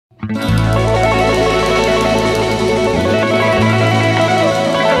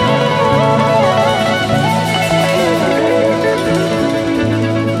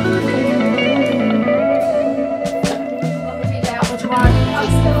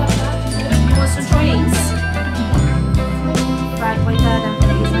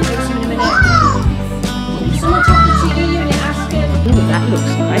That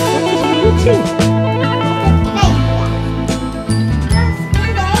looks nice. What is it eating?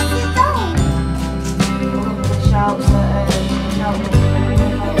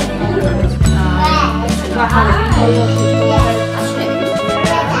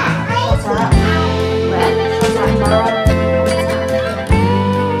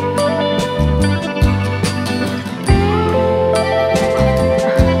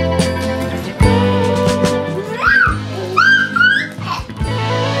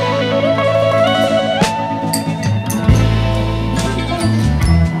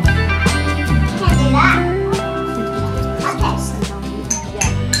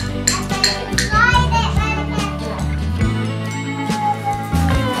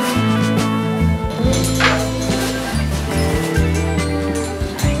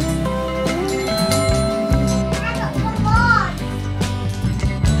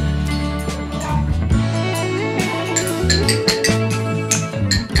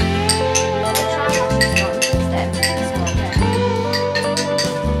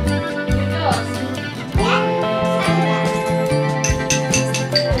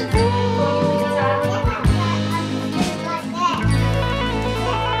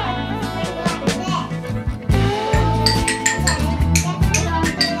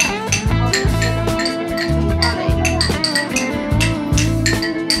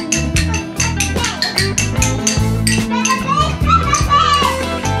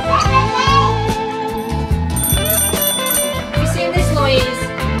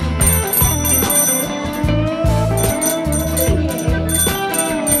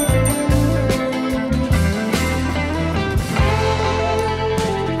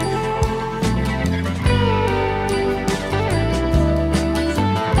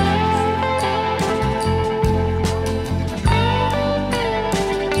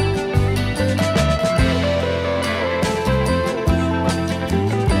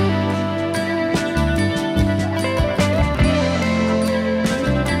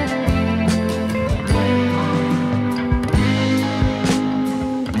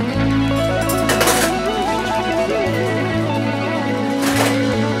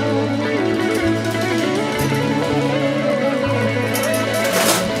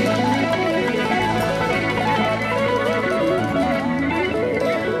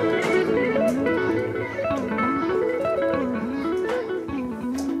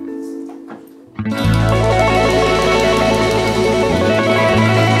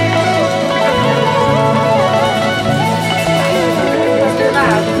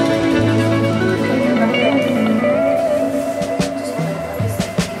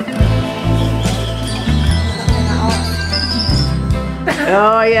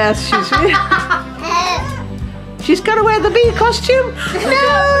 Oh yes, she's got to wear the bee costume.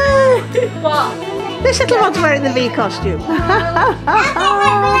 No! What? This little one's wearing the bee costume. You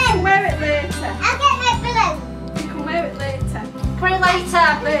can wear it later. I'll get my balloon. You can wear it later. Wear it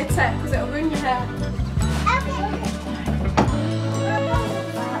later, because it'll ruin your hair.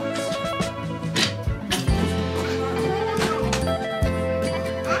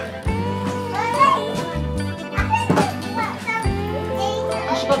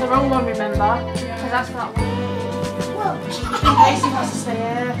 Got the wrong one, remember? Because that's that one. Just in case he wants to stay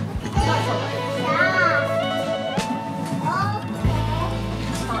here. That's all right.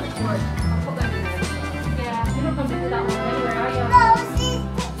 I'll put them in there. Yeah, you're not going to do that one anyway, are you?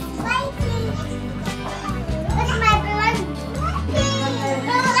 Look at my balloon.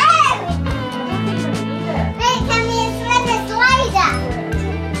 Wait, can we swim the slider?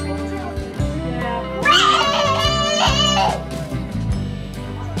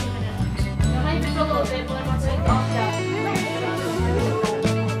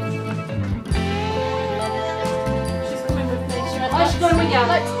 Yeah,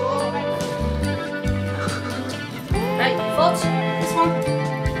 let's go. Right, foot. This one.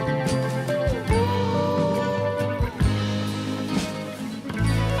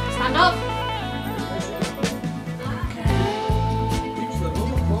 Stand up.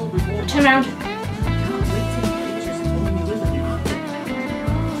 Okay. Turn around.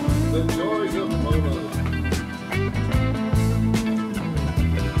 The joys of Momo.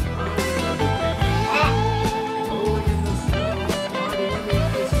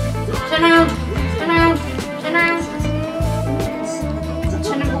 Turn around, turn around, turn around.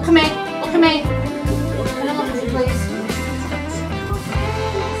 Turn around. Come at me. Look at me. Can I look at you, please?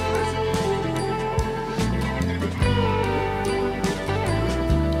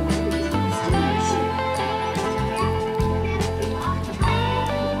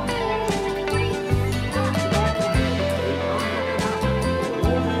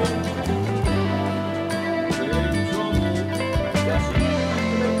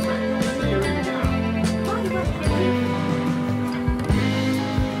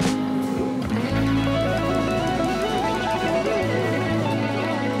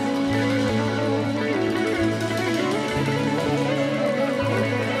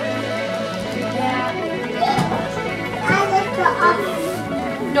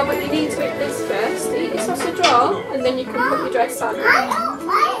 No, but you need to eat this first. Eat your sausage roll and then you can put your dress on.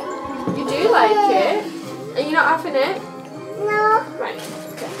 You do like it? Are you not having it? No. Right,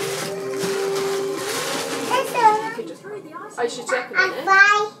 okay. You just, I should check it in it.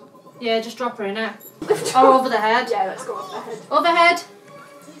 Bye. Yeah, just drop her in it. Or over the head. Yeah, let's go over the head. Overhead.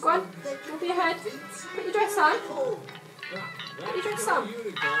 Go on, over your head. Put your dress on. Put your dress on.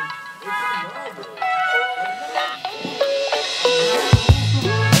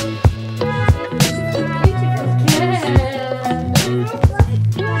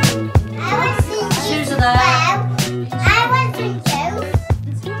 Shoes are there. I want some juice.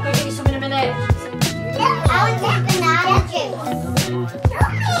 Go get you some in a minute. I want some banana juice.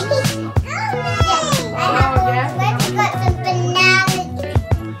 Where's got some banana juice?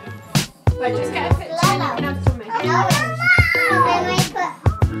 Right, just get a picture and you can have some. Orange. So then I put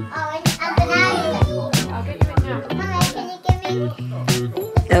orange and banana juice. I'll get you in now. Mama, can you give me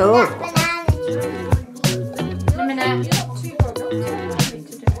No. that banana juice? In a minute. You're not too grown up to need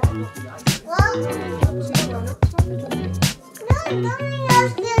to do it. What? You're not too grown up to have to do it. No, mommy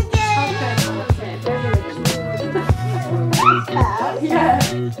knows to do it. Okay, very original. Purple. Yeah.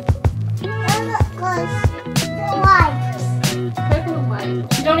 Oh, look, close. White. Purple and white.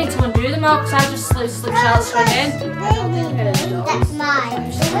 You don't need to undo them all because I just slip shells straight in. That's mine.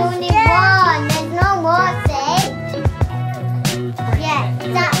 There's only one. There's no more, see? Yeah,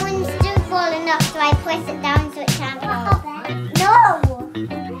 that one's still falling off, so I press it down so it can't fall. No!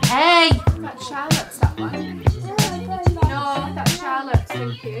 Hey! That's Charlotte's, that one. No, that's Charlotte's,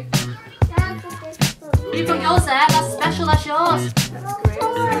 thank you. You put yours there. That's special. That's yours. That's great.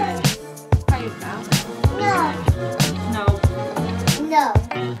 Try it now. No. No. No.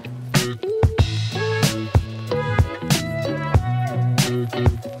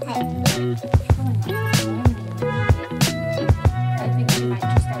 I think she might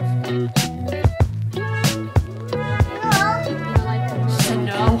just have, you know, like She said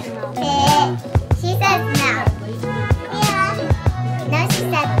no. Okay. She says no. Yeah. No, she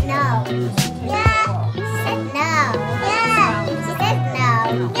said no. Yeah. She said no. Yeah. She said no.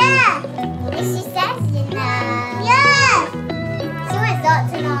 Yeah. If she says you know. Yeah. She wants that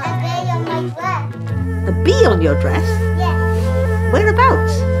to know. A bee on my dress. A bee on your dress? Yeah.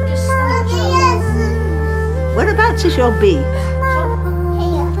 Whereabouts? Yes. Whereabouts is your bee? Here.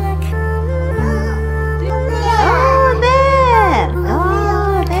 Oh, there!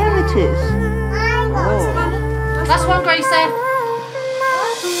 Oh, there it is. Oh. Last one, Gracie.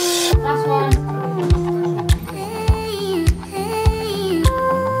 Last one.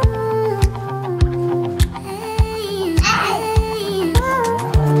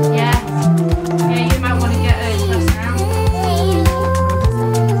 Yeah. Yeah, you might want to get a dress now.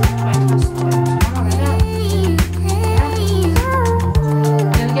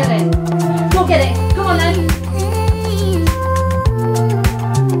 Gonna get it. Go get it. Go on then.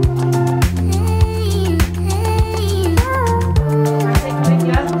 Right, take a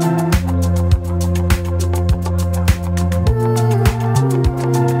video.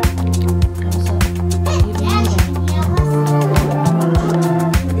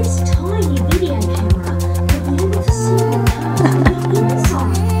 This tiny video camera will be able to see the camera on the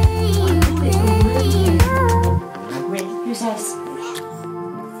inside. I call it a ring. Who's this?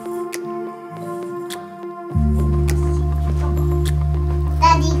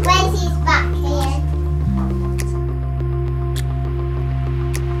 Daddy, Gracie's back here.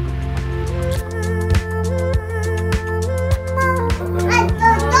 And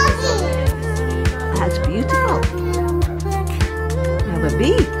the doggy. That's beautiful. You have a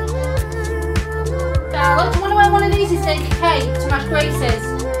bee. Darla, do you want to wear one of these instead of Kate to match Grace's?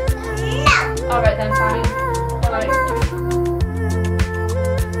 No. Alright then, fine. Alright.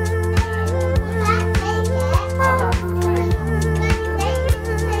 Hold on.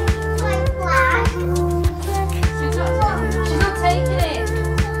 She's not taking it.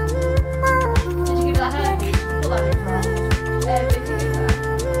 Did you give that her? Put that in for her. did you give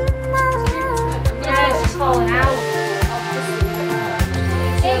that?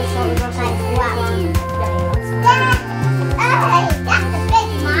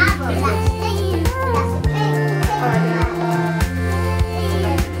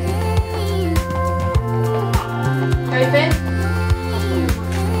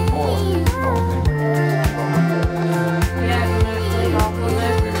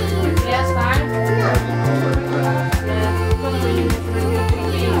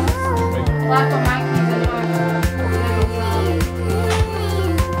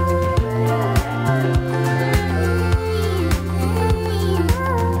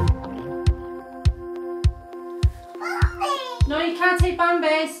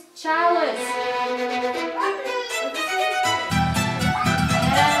 Showers.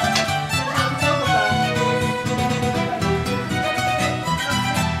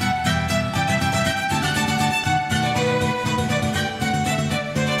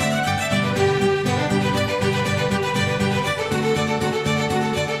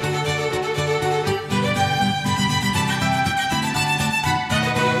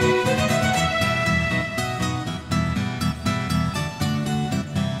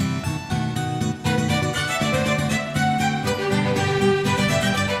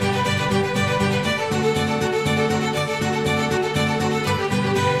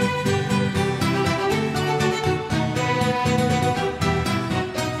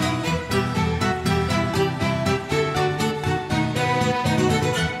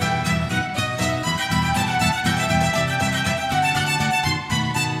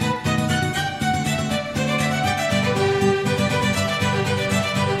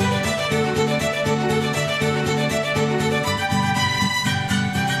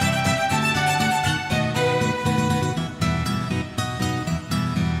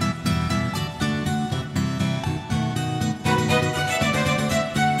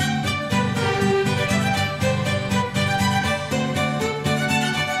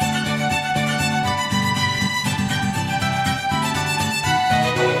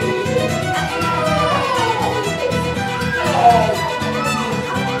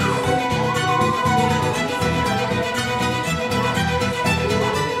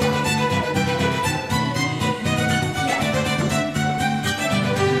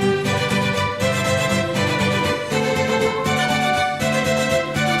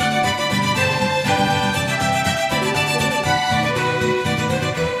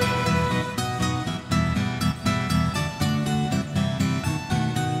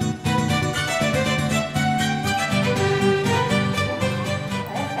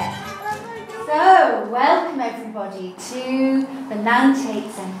 Welcome everybody to the Nantate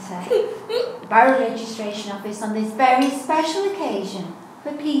Centre Borough Registration Office on this very special occasion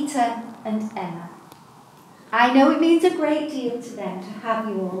for Peter and Emma. I know it means a great deal to them to have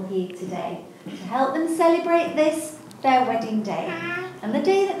you all here today to help them celebrate this, their wedding day, and the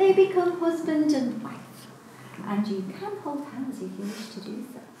day that they become husband and wife. And you can hold hands if you wish to do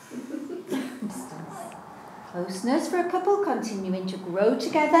so. Closeness for a couple continuing to grow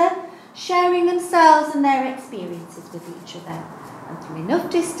together, sharing themselves and their experiences with each other, and through enough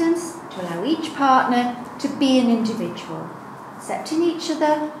distance to allow each partner to be an individual, accepting each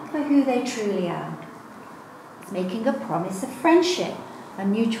other for who they truly are. It's making a promise of friendship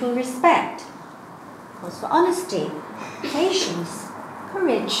and mutual respect. Calls for honesty, patience,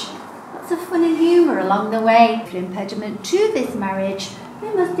 courage, lots of fun and humour along the way. If an impediment to this marriage, we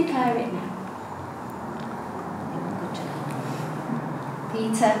must declare it now.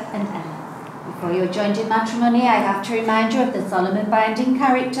 Peter and Emma, before you're joined in matrimony, I have to remind you of the solemn and binding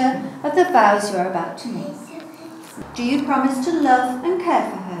character of the vows you are about to make. Do you promise to love and care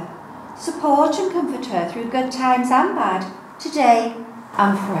for her, support and comfort her through good times and bad, today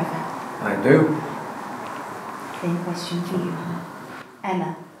and forever? I do. Same question for you,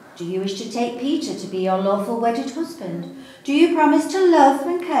 Emma. Do you wish to take Peter to be your lawful wedded husband? Do you promise to love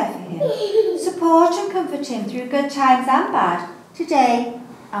and care for him, support and comfort him through good times and bad, today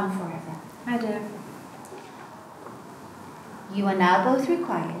and forever? I do. You are now both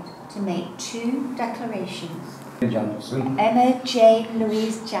required to make two declarations. Johnson. Emma Jane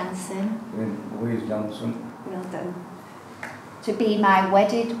Louise Jansen. Louise Johnson. Well done. To be my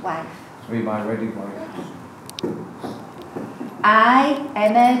wedded wife. To be my wedded wife. I,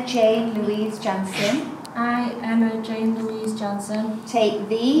 Emma Jane Louise Jansen. I, Emma Jane Louise Johnson, Take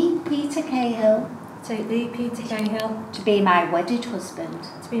thee, Peter Cahill. take thee, Peter Cahill, To be my wedded husband.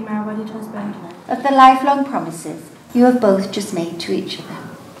 to be my wedded husband. Of the lifelong promises you have both just made to each other.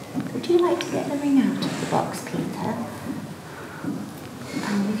 Would you like to get the ring out of the box, Peter?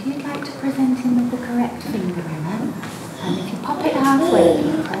 And if you'd like to present him with the correct finger, Emma, and if you pop it halfway,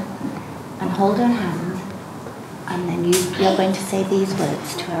 Peter, and hold her hand, and then you're going to say these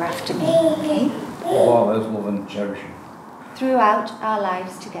words to her after me, okay? Fathers, love and cherishing. Throughout our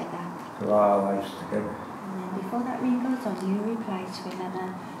lives together. Through our lives together. And then before that ring goes on, you reply to him,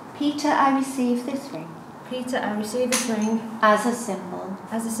 Emma, Peter, I receive this ring Peter, I receive this ring as a symbol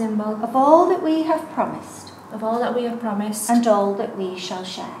of all that we have promised of all that we have promised and all that we shall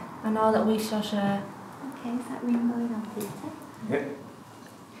share. and all that we shall share. Okay, is that ring going on, Peter? Yep.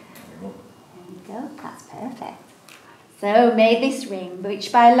 There you go, that's perfect. So may this ring,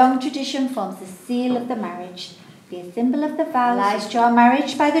 which by long tradition forms the seal of the marriage, be a symbol of the vows realised your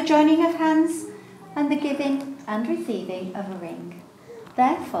marriage by the joining of hands and the giving and receiving of a ring.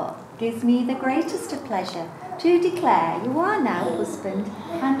 Therefore, it gives me the greatest of pleasure to declare you are now husband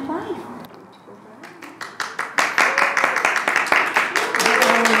and wife.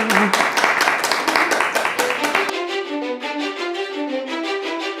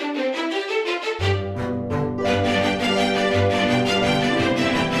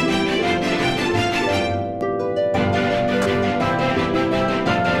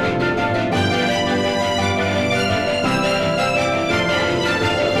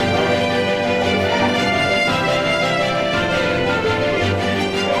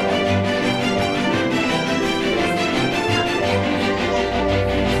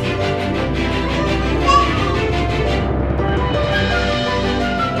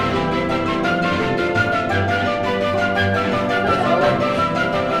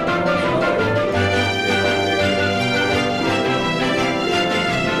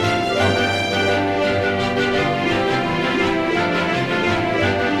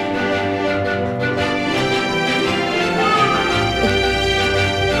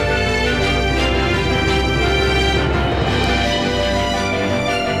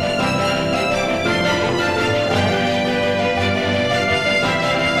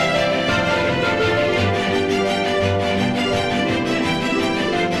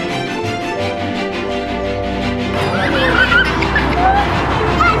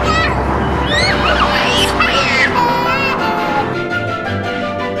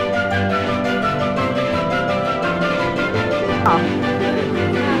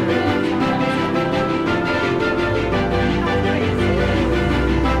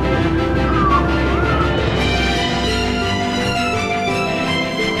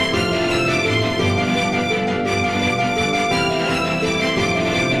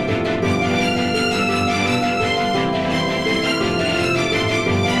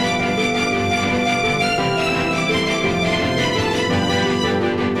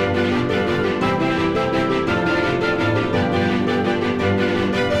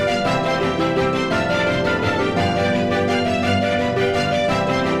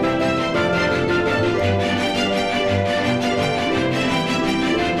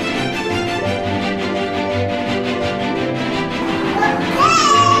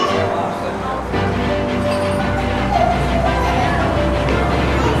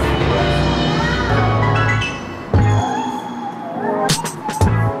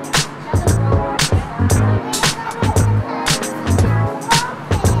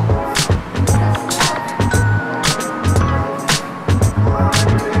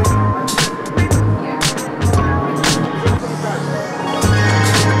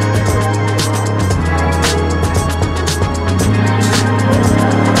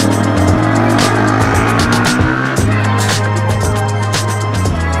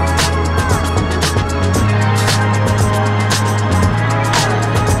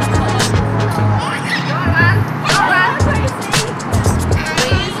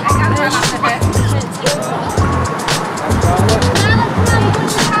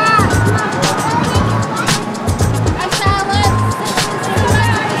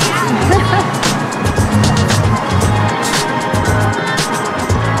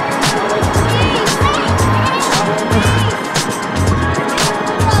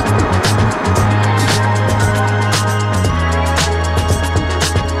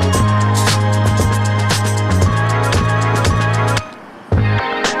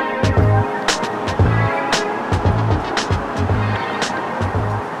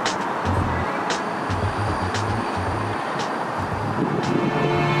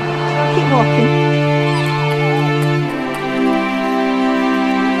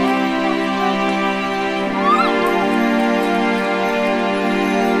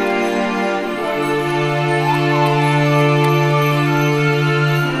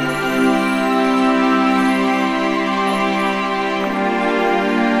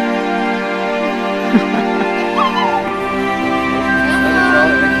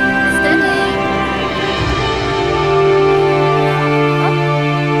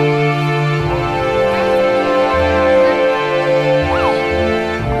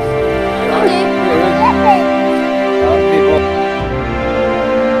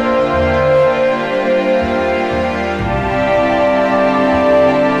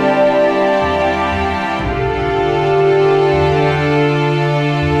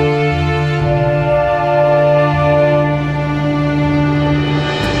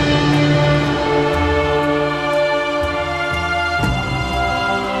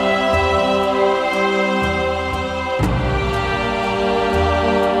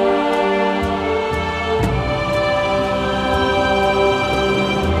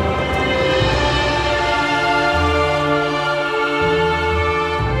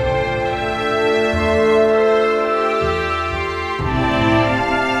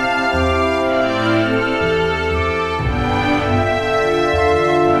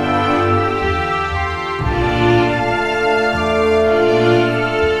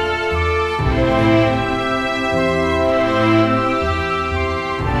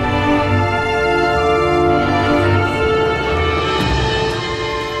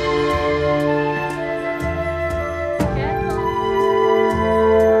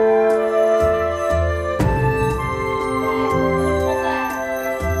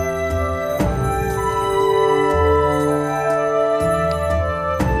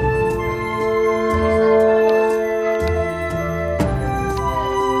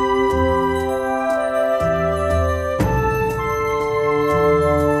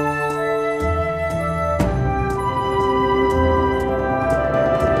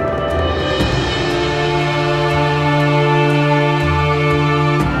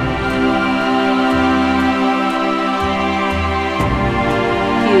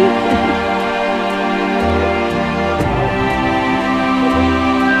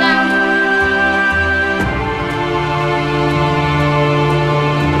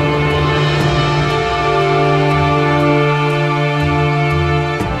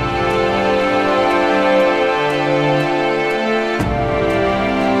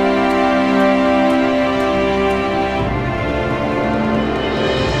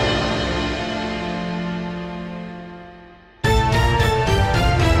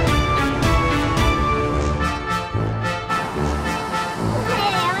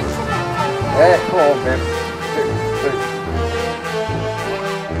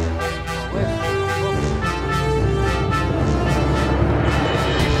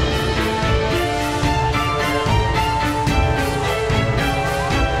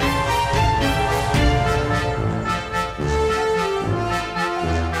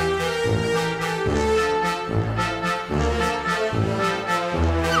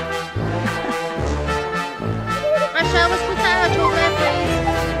 Michelle was put out her chocolate, please.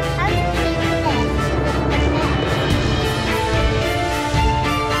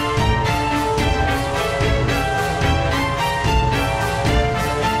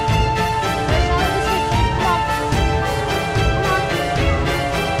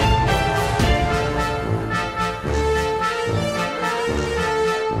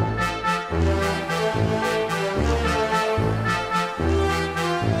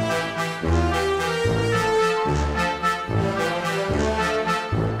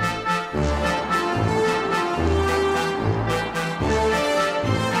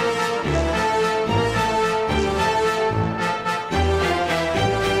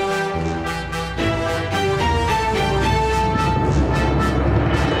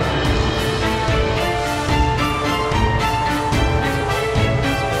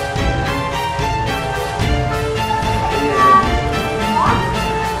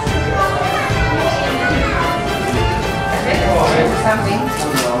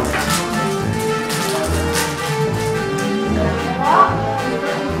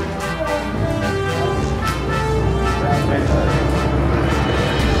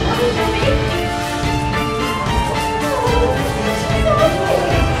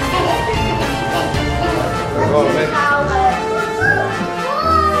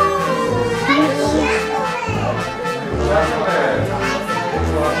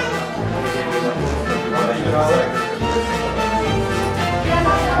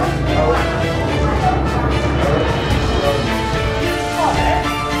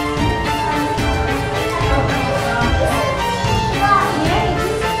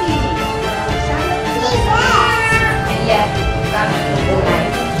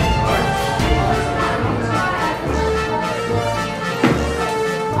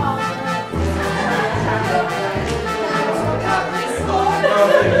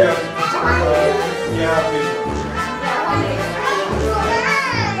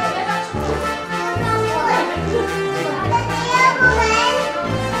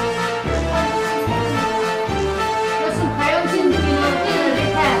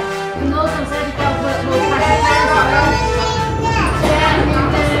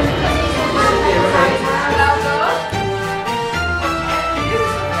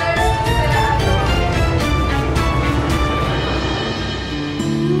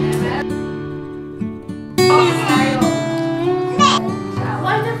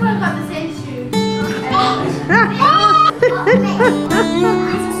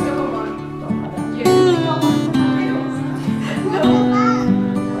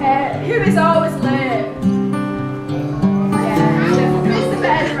 Who is always late? Who's the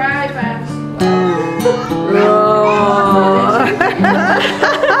better driver?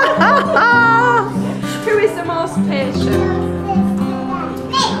 Who is the most patient?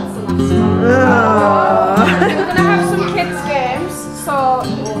 We're going to have some kids games, so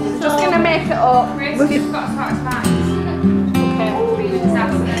just going to make it up. Okay.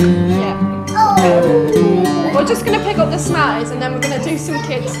 Yeah. We're just going to pick up the Smarties and then we're going to do some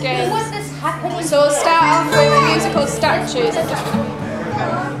kids games. So we'll start off with musical statues.